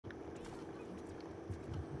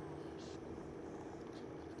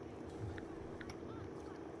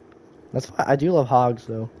That's why I do love hogs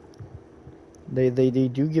though. They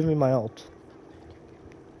do give me my ult.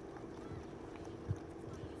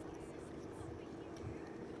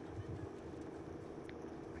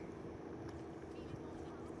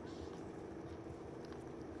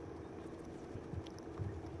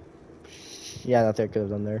 Yeah, that's what I could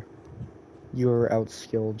have done there. You were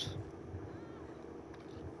outskilled.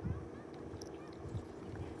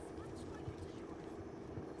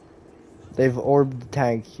 They've orbed the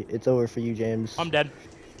tank. It's over for you, James. I'm dead.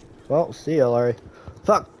 Well, see ya, Larry.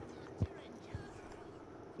 Fuck.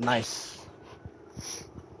 Nice.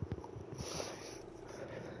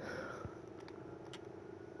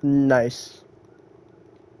 Nice.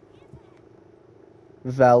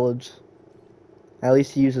 Valid. At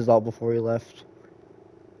least he used his ult before he left.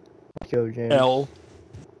 Let's go, James.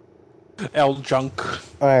 L junk.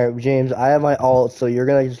 Alright, James, I have my ult, so you're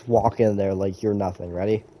gonna just walk in there like you're nothing.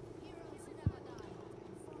 Ready?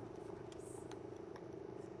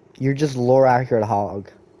 You're just lore accurate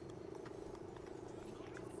hog.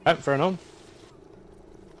 Alright, fair enough.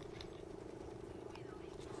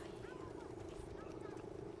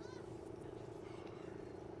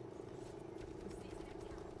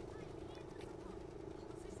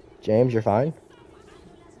 James, you're fine?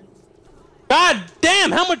 God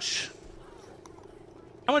damn, how much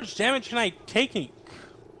damage can I take?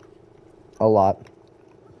 A lot.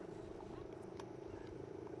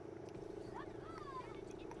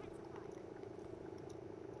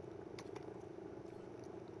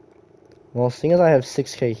 Well, seeing as I have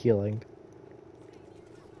 6k healing.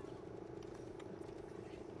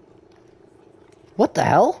 What the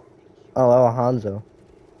hell? Oh, Hanzo.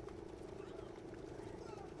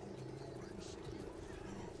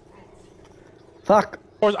 Fuck.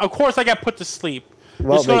 Of course I got put to sleep.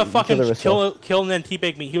 Well, He's gonna wait, fucking kill and then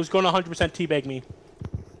teabag me. He was going to 100% teabag me.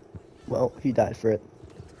 Well, he died for it.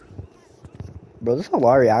 Bro, this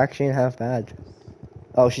Alari actually ain't half bad.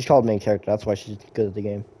 Oh, she's called main character. That's why she's good at the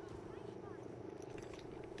game.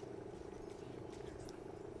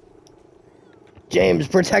 James,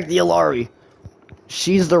 protect the Alari.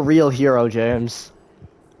 She's the real hero, James.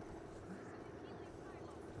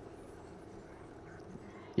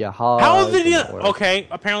 Yeah, How did he? Okay,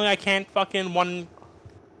 apparently I can't fucking one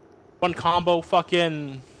combo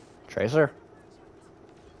fucking. Tracer?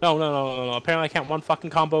 No. Apparently I can't one fucking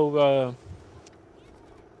combo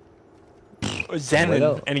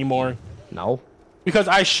Zen anymore. No. Because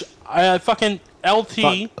I fucking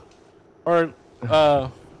LT or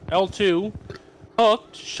L2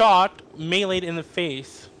 hooked, shot, meleeed in the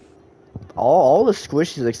face. All the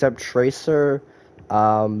squishies except Tracer,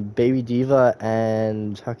 Baby Diva,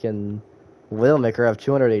 and fucking Widowmaker have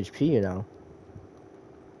 200 HP, you know.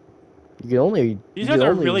 You can only... These guys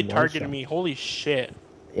are really targeting me, holy shit.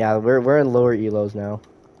 Yeah, we're in lower elos now.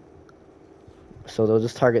 So they'll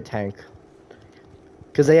just target tank.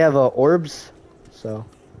 Because they have orbs, so...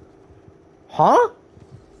 Huh?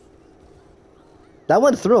 That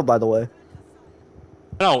went through, by the way.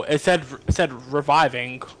 No, it said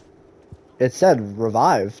reviving. It said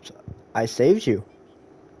revived. I saved you.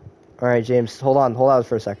 Alright, James, hold on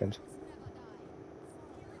for a second.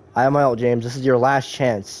 I have my ult, James. This is your last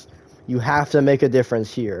chance. You have to make a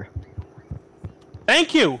difference here.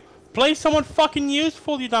 Thank you! Play someone fucking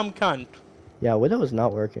useful, you dumb cunt. Yeah, Widow is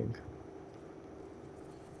not working.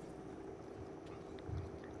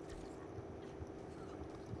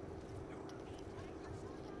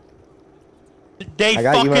 I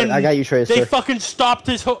got you, Tracer. They fucking stopped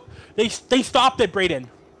his hook. They stopped it, Brayden.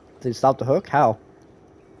 They stopped the hook? How?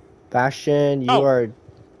 Bastion, you are...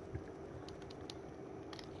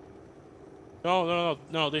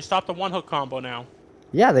 No. They stopped the one hook combo now.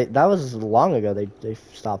 Yeah, that was long ago. They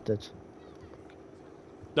stopped it.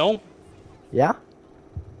 No. Yeah.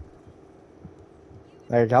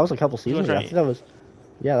 Like, that was a couple seasons ago. I think that was...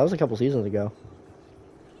 Yeah, that was a couple seasons ago.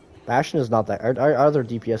 Bastion is not that... Our other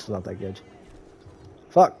DPS is not that good.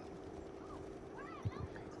 Fuck.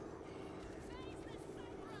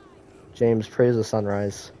 James, praise the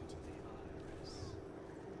sunrise.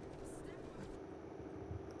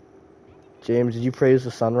 James, did you praise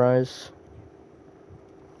the sunrise?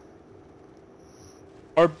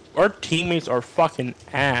 Our teammates are fucking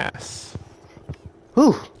ass.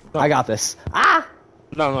 Whew! No. I got this. Ah!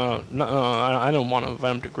 No, I don't want to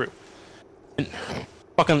invite him to group. And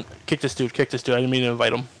fucking kick this dude, I didn't mean to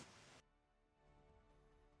invite him.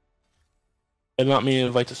 I did not mean to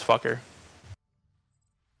invite this fucker.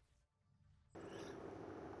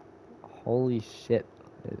 Holy shit.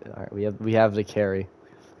 Alright, we have the carry.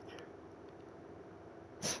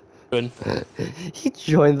 Good. He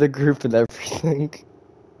joined the group and everything.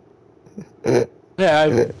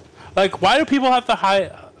 Yeah, Like, why do people have to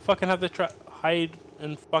hide? Fucking have to hide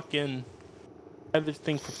and fucking have this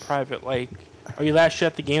thing for private? Like, are you that shit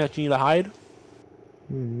at the game that you need to hide?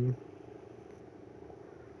 Hmm.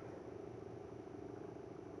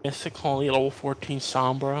 Mystic only level 14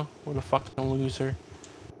 Sombra. What a fucking loser.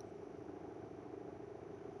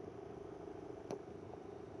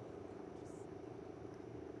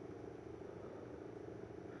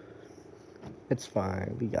 It's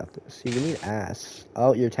fine. We got this. See, we need ass.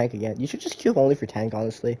 Oh, you're tank again. You should just queue only for tank,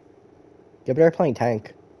 honestly. Get better playing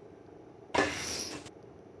tank.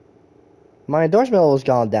 My endorsement level's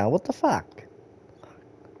gone down. What the fuck?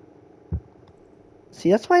 See,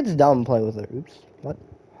 that's why it's dumb playing with her. Oops. What?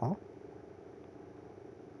 Huh?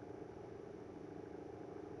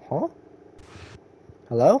 Huh?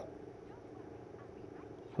 Hello?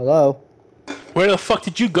 Hello? Where the fuck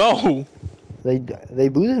did you go? They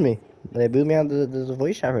booted me. They booted me out of the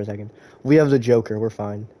voice chat for a second. We have the Joker. We're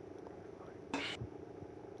fine.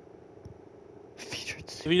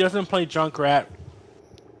 If he doesn't play Junkrat,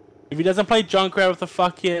 with the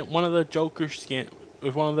fucking one of the Joker skin,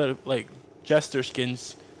 with one of the like Jester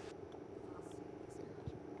skins.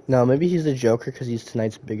 No, maybe he's the Joker because he's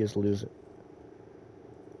tonight's biggest loser.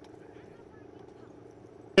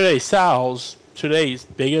 Today's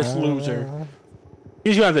biggest loser.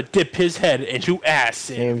 He's gonna have to dip his head into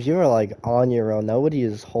acid. James, you are like on your own. Nobody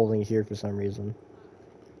is holding here for some reason.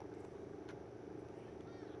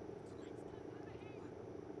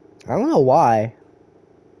 I don't know why.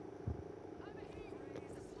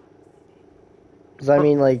 Because I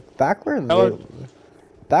mean, like back where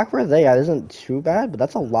they at isn't too bad, but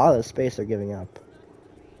that's a lot of space they're giving up.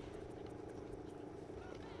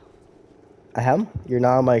 Ahem, you're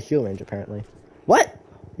not on my Q range apparently. What?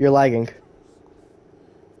 You're lagging.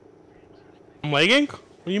 I'm lagging?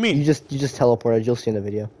 What do you mean? You just teleported. You'll see in the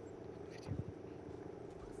video.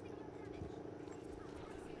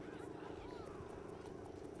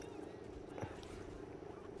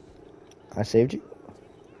 I saved you.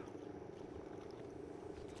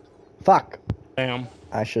 Fuck. Damn.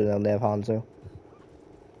 I should have known they have Hanzo.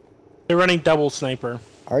 They're running double sniper.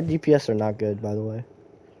 Our DPS are not good, by the way.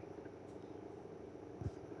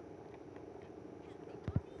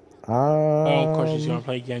 Oh, of course he's gonna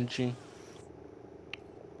play Genji.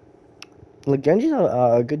 Look, Genji's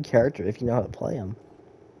a good character if you know how to play him.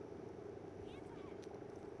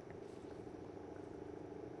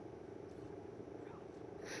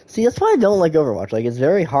 See, that's why I don't like Overwatch. Like, it's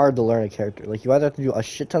very hard to learn a character. Like, you either have to do a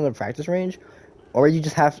shit ton of practice range, or you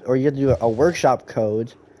have to do a workshop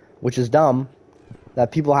code, which is dumb,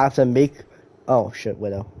 that people have to make. Oh shit,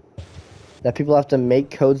 Widow. That people have to make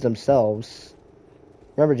codes themselves.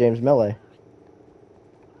 Remember, James, melee.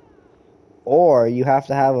 Or you have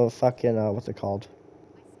to have a fucking what's it called?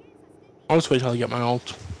 I'll just wait till I get my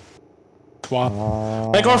ult. Swap.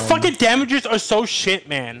 Like, our fucking damages are so shit,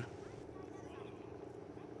 man.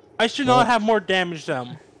 I should not have more damage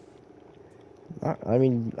than them. I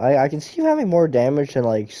mean, I can see you having more damage than,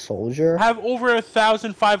 like, Soldier. I have over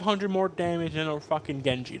 1,500 more damage than a fucking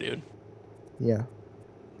Genji, dude. Yeah.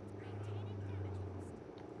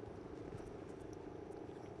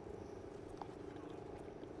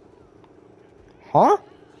 Huh?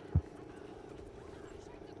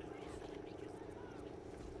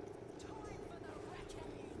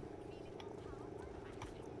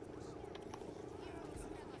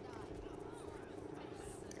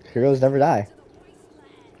 Heroes never die.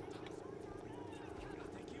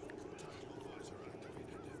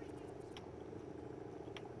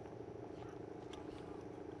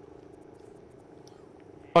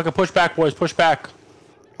 Fucking push back, boys, push back.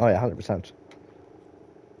 Oh yeah, 100%.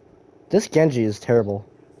 This Genji is terrible.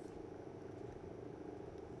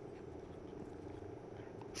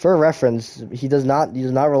 For reference, he does not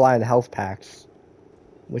rely on health packs,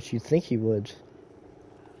 which you'd think he would.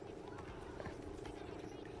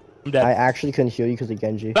 I'm dead. I actually couldn't heal you because of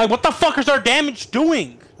Genji. Like, what the fuck is our damage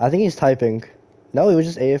doing? I think he's typing. No, he was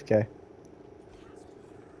just AFK.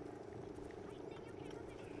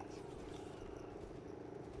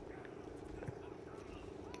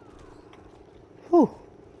 Whew.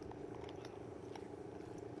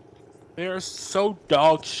 They are so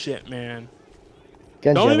dog shit, man.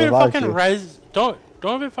 Genji, Don't even fucking you. res. Don't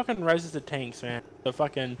even fucking res the tanks, man. The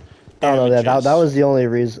fucking. Oh no, that damages. was the only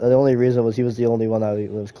reason. The only reason was he was the only one that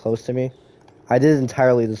was close to me. I did it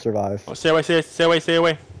entirely to survive. Oh, stay away, stay away, stay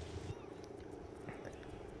away.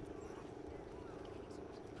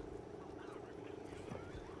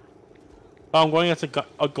 Oh, I'm going against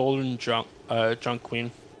a golden junk queen.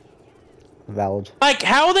 Valid. Like,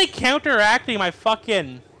 how are they counteracting my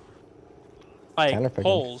fucking like Counterpicking.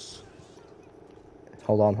 pulls?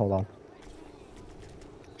 Hold on, hold on.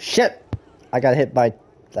 Shit! I got hit by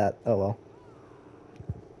that. Oh well.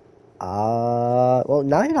 Well,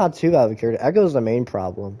 now you're not too bad of a character. Echo's the main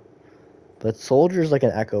problem. But Soldier's like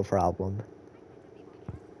an Echo problem.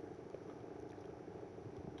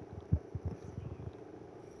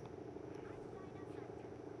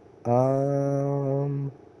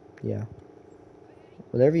 Yeah.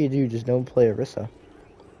 Whatever you do, just don't play Orisa.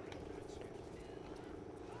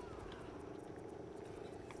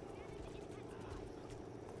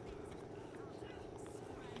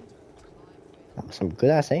 That was some good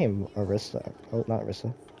ass aim, Orisa. Oh, not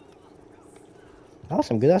Orisa. That was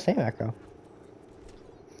some good ass aim, Echo.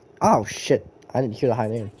 Oh shit! I didn't hear the high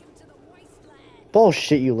name.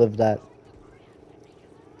 Bullshit! You lived that.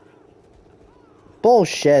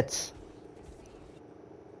 Bullshit!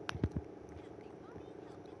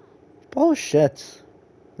 Bullshit!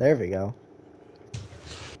 There we go.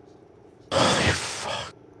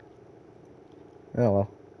 Fuck. Oh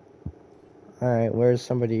well. Alright, where's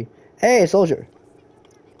somebody? Hey, Soldier!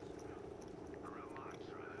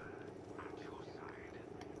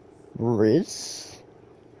 Riz?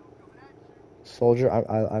 Soldier,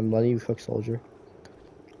 I'm letting you cook, Soldier.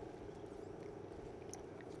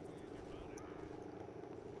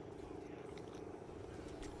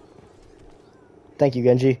 Thank you,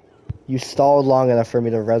 Genji. You stalled long enough for me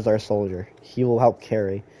to res our Soldier. He will help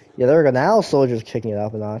carry. Yeah, there we go. Now Soldier's kicking it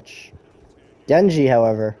up a notch. Genji,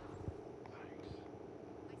 however.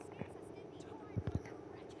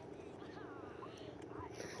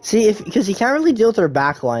 See, because he can't really deal with their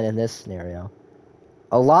backline in this scenario.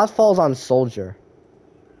 A lot falls on Soldier.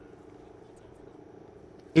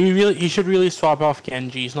 You should really swap off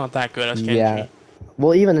Genji. He's not that good as Genji. Yeah.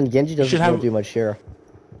 Well, even then, Genji doesn't do much here.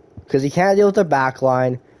 Because he can't deal with the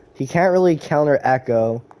backline. He can't really counter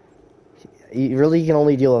Echo. He really can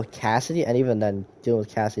only deal with Cassidy, and even then, dealing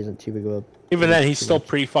with Cassidy isn't too big of a... Even then, he's still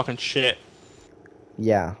pretty fucking shit.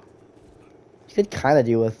 Yeah. He could kind of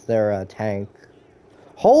deal with their tank.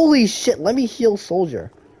 Holy shit, let me heal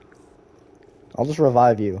Soldier. I'll just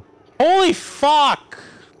revive you. Holy fuck!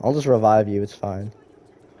 I'll just revive you, it's fine.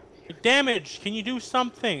 Damage, can you do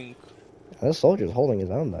something? This Soldier's holding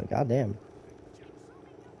his own, though, goddamn.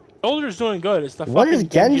 Soldier's doing good, it's the What fucking is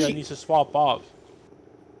Genji that Genji? needs to swap off.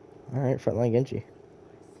 Alright, frontline Genji.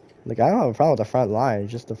 Like, I don't have a problem with the front line,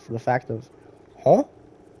 it's just the fact of... Huh?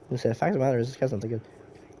 I'm say the fact of the matter is this guy's not that good.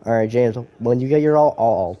 Alright, James, when you get your ult, I'll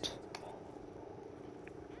ult.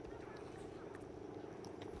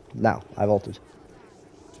 Now, I've ulted.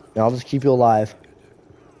 Now I'll just keep you alive.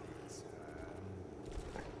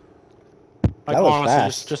 Like, That was honestly,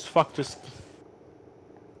 fast. just fuck this.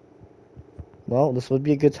 Well, this would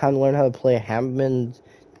be a good time to learn how to play Hammond,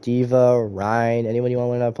 Diva, Rhine. Anyone you want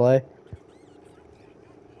to learn how to play?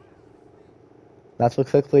 That's what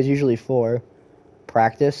quick play is usually for.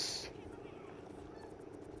 Practice.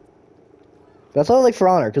 That's what I like For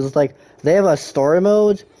Honor, because it's like, they have a story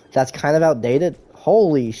mode that's kind of outdated.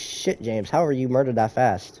 Holy shit, James, how are you murdered that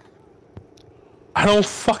fast? I don't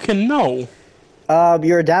fucking know.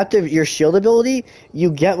 Your shield ability,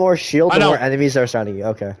 you get more shield the more enemies are surrounding you.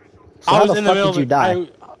 Okay. So how the fuck did you die?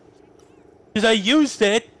 Because I used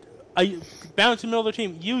it, I bounced in the middle of the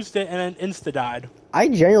team, used it, and then insta-died. I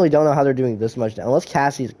genuinely don't know how they're doing this much, unless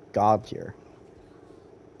Cassie's god tier.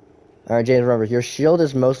 Alright, James, remember, your shield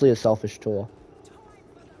is mostly a selfish tool.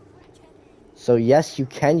 So yes, you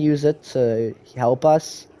can use it to help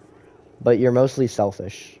us, but you're mostly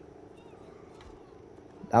selfish.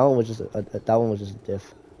 That one was just a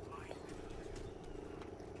diff.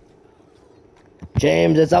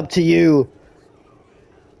 James, it's up to you.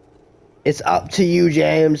 It's up to you,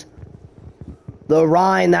 James. The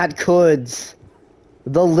Rhine that coulds.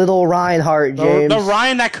 The little Reinhardt, James. The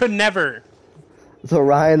Ryan that could never. The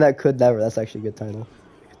Ryan that could never. That's actually a good title.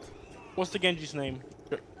 What's the Genji's name?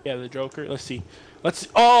 Yeah, the Joker. Let's see.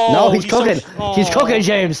 Oh! No, he's cooking. So, He's cooking,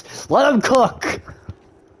 James. Let him cook.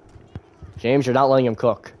 James, you're not letting him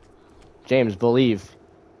cook. James, believe.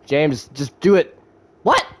 James, just do it.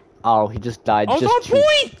 What? Oh, he just died. I was on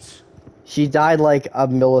point! He died like a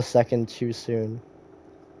millisecond too soon.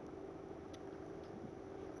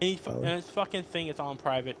 And his fucking thing is on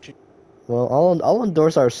private. Well, I'll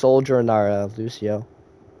endorse our Soldier and our Lucio.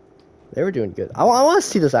 They were doing good. I want to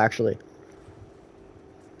see this actually.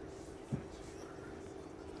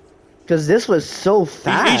 Because this was so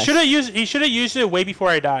fast. He should have used it way before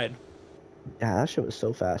I died. Yeah, that shit was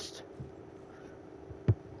so fast.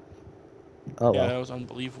 Oh yeah, well. that was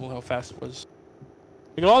unbelievable how fast it was.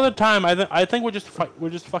 Like, a lot of the time, I think we're just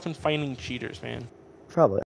fucking fighting cheaters, man. Probably.